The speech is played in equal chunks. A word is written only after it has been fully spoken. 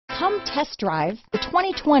Come test drive the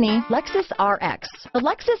 2020 Lexus RX. The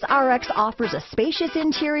Lexus RX offers a spacious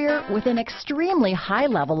interior with an extremely high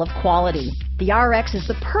level of quality. The RX is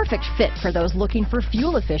the perfect fit for those looking for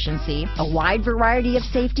fuel efficiency, a wide variety of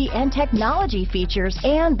safety and technology features,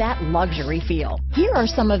 and that luxury feel. Here are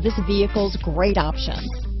some of this vehicle's great options: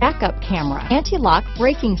 backup camera, anti-lock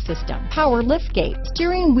braking system, power liftgate,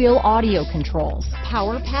 steering wheel audio controls,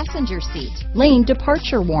 power passenger seat, lane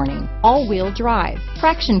departure warning, all-wheel drive,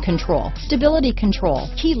 traction control, stability control,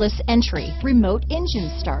 keyless entry, remote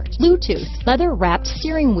engine start, Bluetooth, leather-wrapped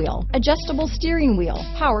steering wheel, adjustable steering wheel,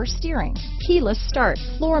 power steering, keyless start,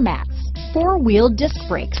 floor mats, four-wheel disc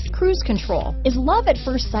brakes, cruise control. Is love at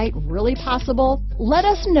first sight really possible? Let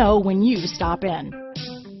us know when you stop in.